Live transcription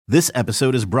This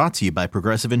episode is brought to you by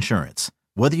Progressive Insurance.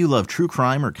 Whether you love true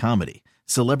crime or comedy,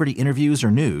 celebrity interviews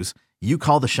or news, you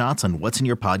call the shots on what's in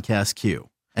your podcast queue.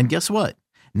 And guess what?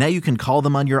 Now you can call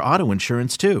them on your auto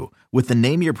insurance too with the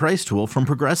Name Your Price tool from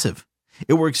Progressive.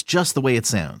 It works just the way it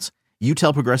sounds. You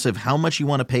tell Progressive how much you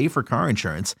want to pay for car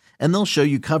insurance, and they'll show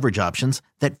you coverage options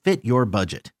that fit your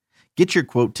budget. Get your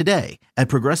quote today at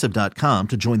Progressive.com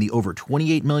to join the over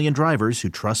 28 million drivers who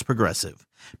trust Progressive.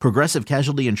 Progressive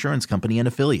Casualty Insurance Company and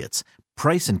Affiliates.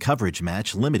 Price and coverage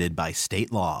match limited by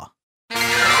state law.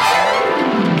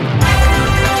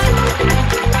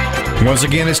 Once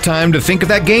again, it's time to think of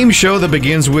that game show that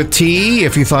begins with T.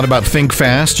 If you thought about Think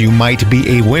Fast, you might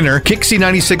be a winner. Kixie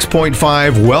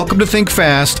 96.5, welcome to Think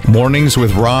Fast. Mornings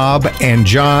with Rob and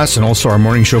Joss, and also our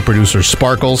morning show producer,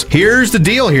 Sparkles. Here's the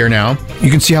deal here now.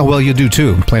 You can see how well you do,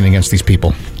 too, playing against these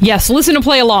people. Yes, listen and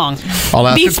play along. I'll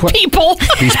ask These people.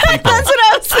 These people. That's what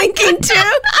I was thinking,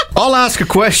 too. I'll ask a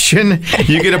question.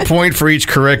 You get a point for each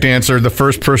correct answer. The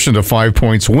first person to 5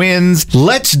 points wins.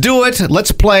 Let's do it.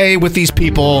 Let's play with these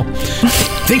people.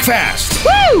 Think fast.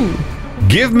 Woo!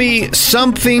 Give me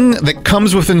something that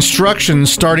comes with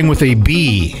instructions starting with a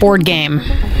B. Board game.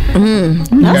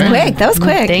 That was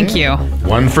quick. Thank you.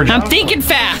 One for John. I'm thinking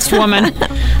fast, woman.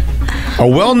 A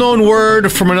well-known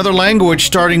word from another language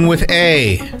starting with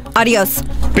A. Adios.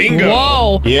 Bingo.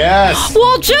 Whoa. Yes.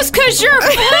 Well, just because you're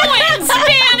fluent in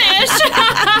Spanish.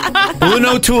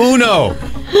 Uno to uno.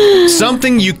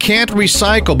 Something you can't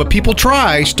recycle, but people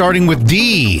try starting with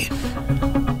D.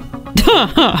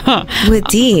 With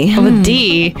D. With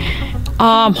D.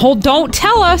 Don't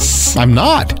tell us. I'm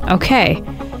not. Okay.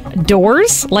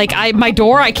 Doors? Like my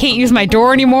door, I can't use my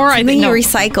door anymore. Something you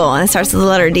recycle, and it starts with the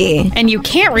letter D. And you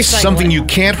can't recycle Something you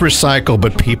can't recycle,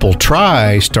 but people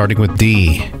try starting with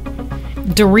D.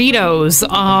 Doritos.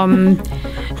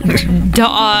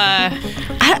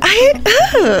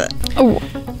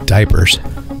 Diapers.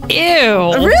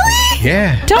 Ew. Really?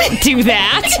 Yeah. Don't do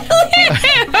that.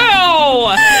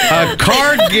 Ew. A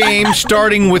card game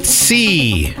starting with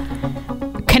C.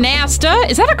 Canasta?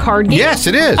 Is that a card game? Yes,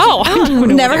 it is. Oh, I don't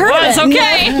know never what heard it of was. it.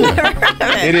 Okay. Never heard of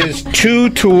it. It is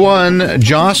 2-1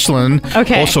 Jocelyn.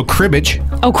 Okay. Also cribbage.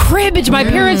 Oh, cribbage. My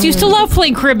parents used to love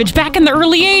playing cribbage back in the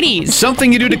early 80s.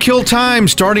 Something you do to kill time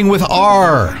starting with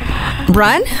R.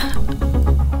 Run?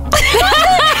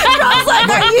 I was like,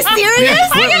 are you serious? Yeah.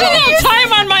 I got a little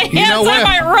time on my hands. You know what? I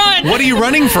might run. What are you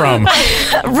running from?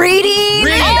 Reading.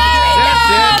 Read. Oh,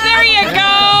 That's there you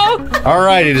go. it. All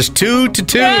right, it is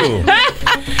 2-2.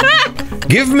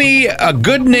 Give me a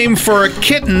good name for a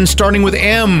kitten starting with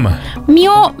M.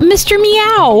 Mr.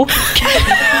 Meow.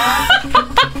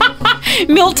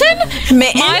 Milton?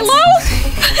 Mittens? Milo?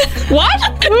 What?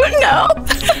 No.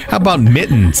 How about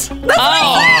mittens?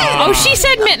 Oh, she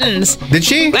said mittens. Did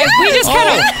she? We just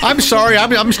kind of. I'm sorry.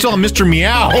 I'm still on Mr.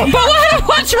 Meow. But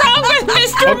what's wrong with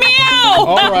Mr. Meow?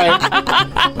 All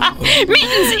right.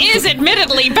 Mittens is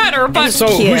admittedly better, but So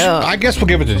Cute. I guess we'll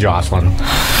give it to Jocelyn.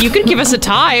 you can give us a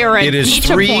tie or It is each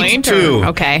a point. 3-2.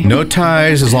 Okay. No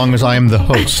ties as long as I am the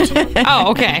host.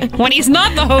 Oh, okay. When he's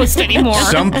not the host anymore.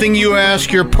 Something you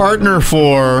ask your partner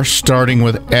for starting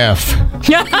with F.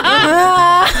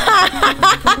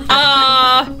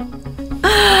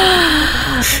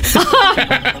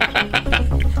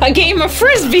 A game of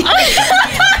frisbee. Is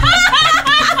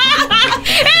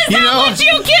that what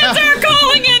you kids are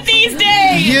calling it these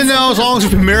days? You know, as long as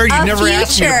we've been married, you A never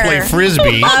asked me to future. play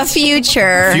Frisbee. A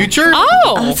future. Future?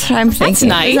 Oh, That's what I'm thinking.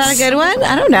 nice. Is that a good one?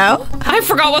 I don't know. I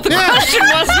forgot what the question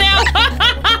was now.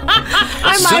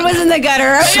 My mind was in the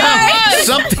gutter. I'm sorry.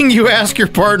 Something you ask your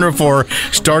partner for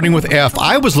starting with F.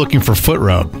 I was looking for foot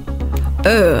rub. Ooh,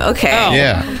 okay. Oh.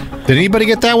 Yeah. Did anybody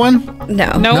get that one?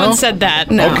 No. No No? one said that.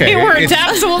 No. Okay, They were it's-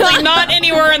 absolutely not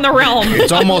anywhere in the realm.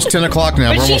 It's almost 10 o'clock now.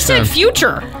 But We're she almost said done.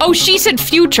 future. Oh, she said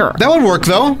future. That would work,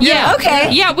 though. Yeah. Okay.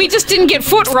 Yeah, we just didn't get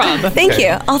foot rub. Thank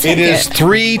you. I'll take It is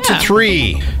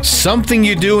 3-3. Something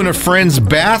you do in a friend's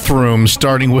bathroom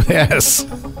starting with S.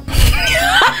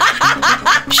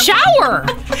 Shower.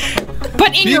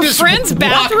 But in You your just friend's walk-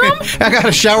 bathroom? I got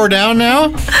to shower down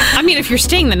now? I mean, if you're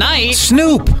staying the night.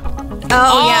 Snoop.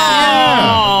 Oh,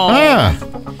 yeah.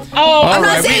 Oh, I'm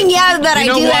not saying yeah that I You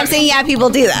know do that. I'm what? saying yeah, people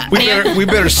do that. We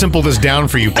better simple this down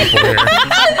for you people here.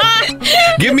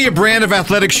 Give me a brand of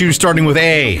athletic shoes starting with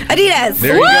A. Adidas.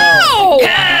 There you go.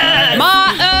 Whoa!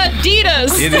 My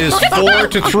Adidas. It is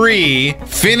 4-3.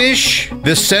 Finish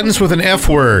this sentence with an F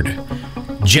word.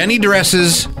 Jenny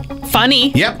dresses.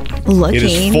 Funny. Yep. Looking. It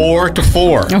is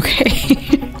 4-4.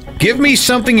 Okay. Give me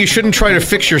something you shouldn't try to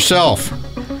fix yourself.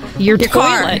 Your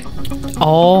car. toilet.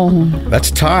 Oh. That's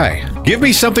a tie. Give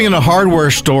me something in a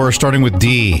hardware store starting with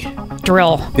D. mock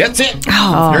drill. That's it.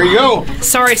 Oh. There you go.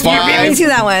 Sorry, Steve. Let me see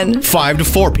that one.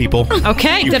 5-4, people.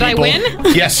 Okay, did I win?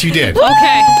 Yes, you did.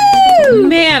 Okay.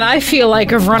 Man, I feel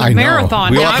like I've run a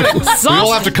marathon now. I'm we exhausted.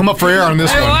 all have to come up for air on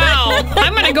this one. Wow.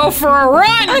 I'm going to go for a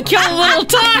run, kill a little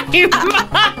time.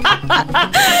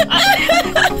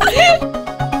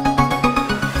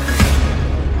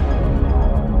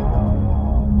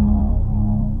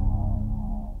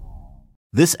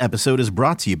 This episode is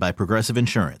brought to you by Progressive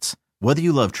Insurance. Whether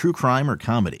you love true crime or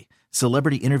comedy,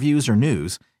 celebrity interviews or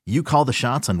news, you call the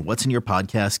shots on what's in your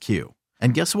podcast queue.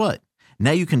 And guess what?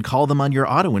 Now you can call them on your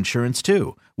auto insurance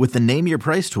too with the Name Your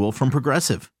Price tool from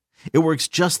Progressive. It works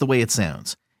just the way it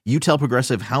sounds. You tell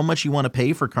Progressive how much you want to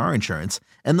pay for car insurance,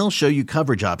 and they'll show you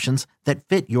coverage options that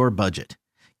fit your budget.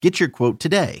 Get your quote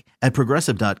today at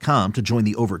Progressive.com to join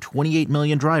the over 28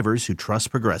 million drivers who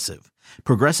trust Progressive.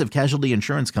 Progressive Casualty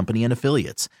Insurance Company and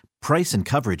Affiliates. Price and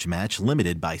coverage match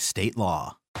limited by state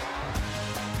law.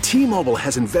 T-Mobile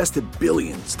has invested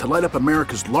billions to light up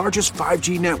America's largest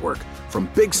 5G network, from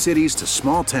big cities to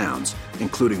small towns,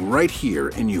 including right here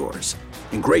in yours.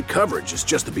 And great coverage is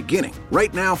just the beginning.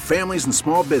 Right now, families and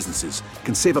small businesses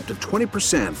can save up to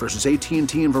 20% versus AT&T and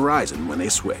Verizon when they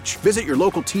switch. Visit your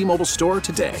local T-Mobile store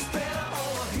today.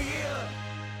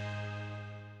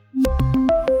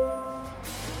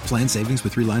 Plan savings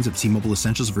with 3 lines of T-Mobile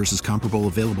Essentials versus comparable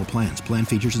available plans. Plan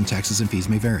features and taxes and fees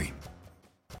may vary.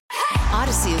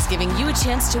 Odyssey is giving you a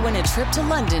chance to win a trip to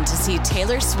London to see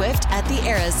Taylor Swift at the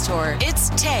Eras Tour. It's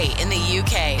Tay in the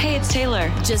UK. Hey, it's Taylor.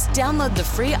 Just download the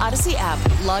free Odyssey app,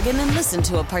 log in and listen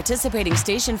to a participating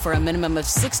station for a minimum of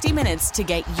 60 minutes to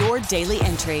get your daily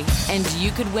entry. And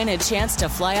you could win a chance to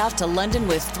fly off to London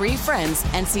with 3 friends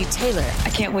and see Taylor. I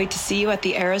can't wait to see you at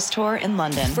the Eras Tour in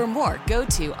London. For more, go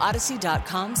to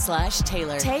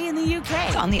odyssey.com/Taylor. Tay in the UK.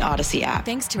 It's on the Odyssey app.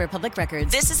 Thanks to Republic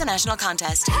Records. This is a national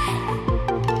contest.